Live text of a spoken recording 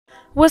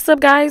What's up,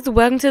 guys?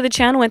 Welcome to the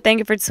channel and thank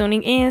you for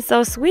tuning in. So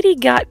Saweetie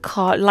got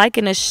caught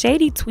liking a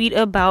shady tweet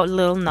about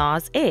Lil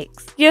Nas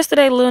X.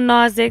 Yesterday, Lil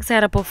Nas X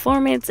had a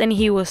performance and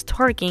he was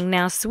twerking.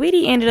 Now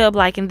Saweetie ended up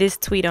liking this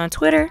tweet on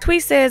Twitter.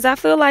 Tweet says, "I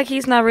feel like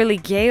he's not really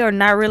gay or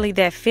not really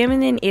that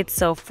feminine, it's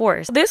so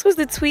forced." This was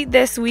the tweet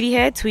that Saweetie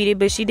had tweeted,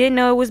 but she didn't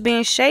know it was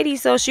being shady,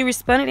 so she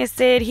responded and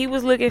said he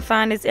was looking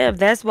fine as F.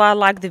 That's why I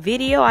liked the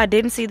video. I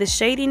didn't see the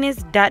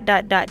shadiness ...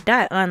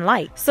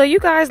 unlike. So you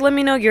guys let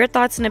me know your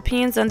thoughts and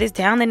opinions on this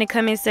down in the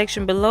comment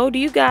section below. Do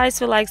you guys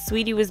feel like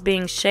Saweetie was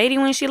being shady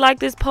when she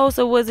liked this post,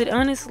 or was it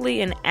honestly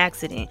an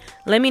accident?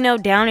 Let me know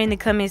down in the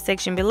comment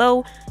section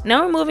below.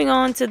 Now we're moving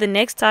on to the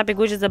next topic,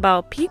 which is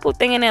about people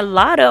thinking that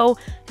Latto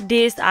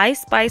dissed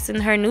Ice Spice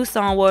in her new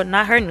song. Well,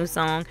 not her new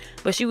song,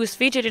 but she was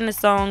featured in a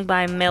song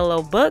by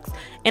Mellow Bucks,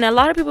 and a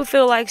lot of people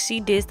feel like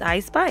she dissed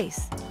Ice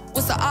Spice.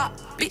 What's the op?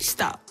 Bitch,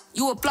 stop.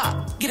 You a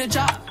block, get a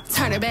job,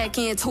 turn it back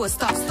into a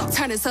stop,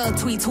 turn this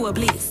subtweet to a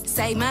blitz,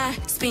 say mine,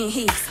 spin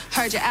his,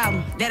 heard your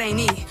album, that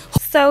ain't it.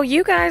 So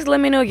you guys let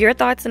me know your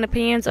thoughts and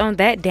opinions on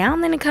that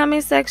down in the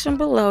comment section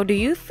below. Do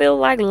you feel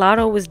like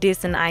Latto was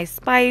dissing Ice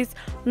Spice?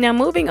 Now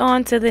moving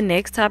on to the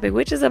next topic,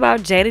 which is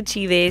about Jayda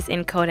Cheaves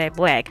and Kodak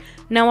Black.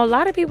 Now a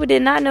lot of people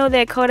did not know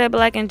that Kodak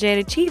Black and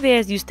Jayda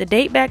Cheaves used to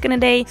date back in the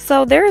day.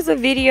 So there is a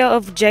video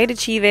of Jayda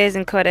Cheaves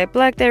and Kodak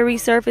Black that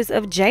resurfaced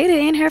of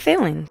Jayda and her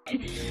feelings.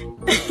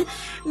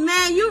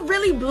 Man, you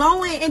really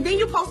blowing, and then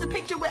you post a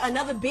picture with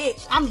another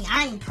bitch. I mean,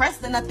 I ain't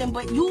pressed or nothing,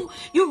 but you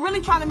really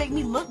trying to make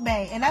me look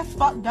bad, and that's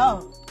fucked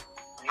up.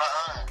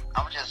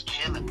 I'm just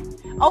chilling.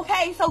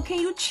 Okay, so can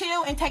you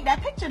chill and take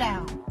that picture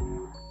down?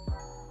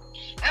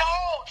 No,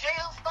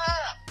 chill,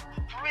 stop.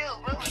 For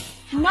real, really.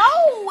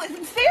 No,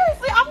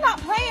 seriously, I'm not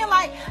playing.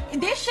 Like,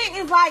 this shit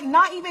is like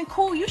not even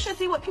cool. You should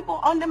see what people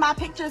under my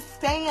pictures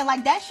saying.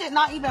 Like, that shit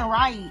not even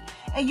right,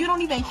 and you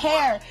don't even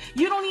care.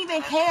 You don't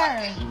even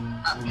care.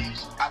 I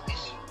miss you.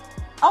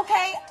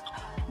 Okay,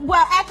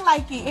 well, act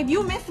like it. If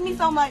you miss me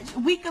so much,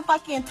 we could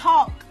fucking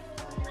talk,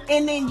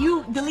 and then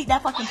you delete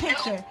that fucking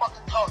picture.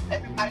 Fucking talk.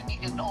 Everybody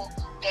need to know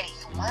that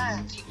you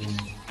mine. You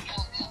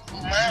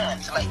mine.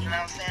 So, like, you know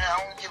what I'm saying? I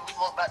don't give a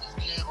fuck about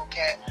this Diego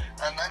cat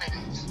or none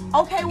of this.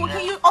 Okay, well,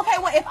 can you? Okay,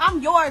 well, if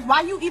I'm yours,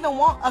 why you even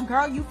want a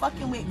girl you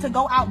fucking with to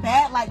go out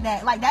bad like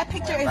that? Like, that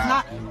picture is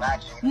not.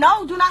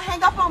 No, do not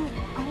hang up on me.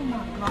 Oh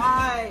my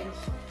gosh.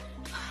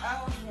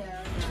 Oh yeah.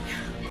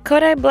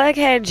 Kodak Black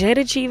had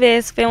Jayda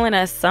Cheaves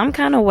feeling some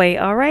kind of way.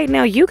 Alright,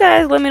 now you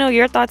guys let me know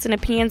your thoughts and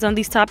opinions on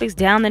these topics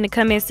down in the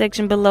comment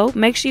section below.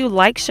 Make sure you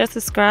like, share,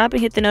 subscribe,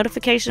 and hit the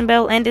notification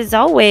bell. And as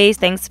always,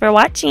 thanks for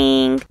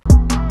watching.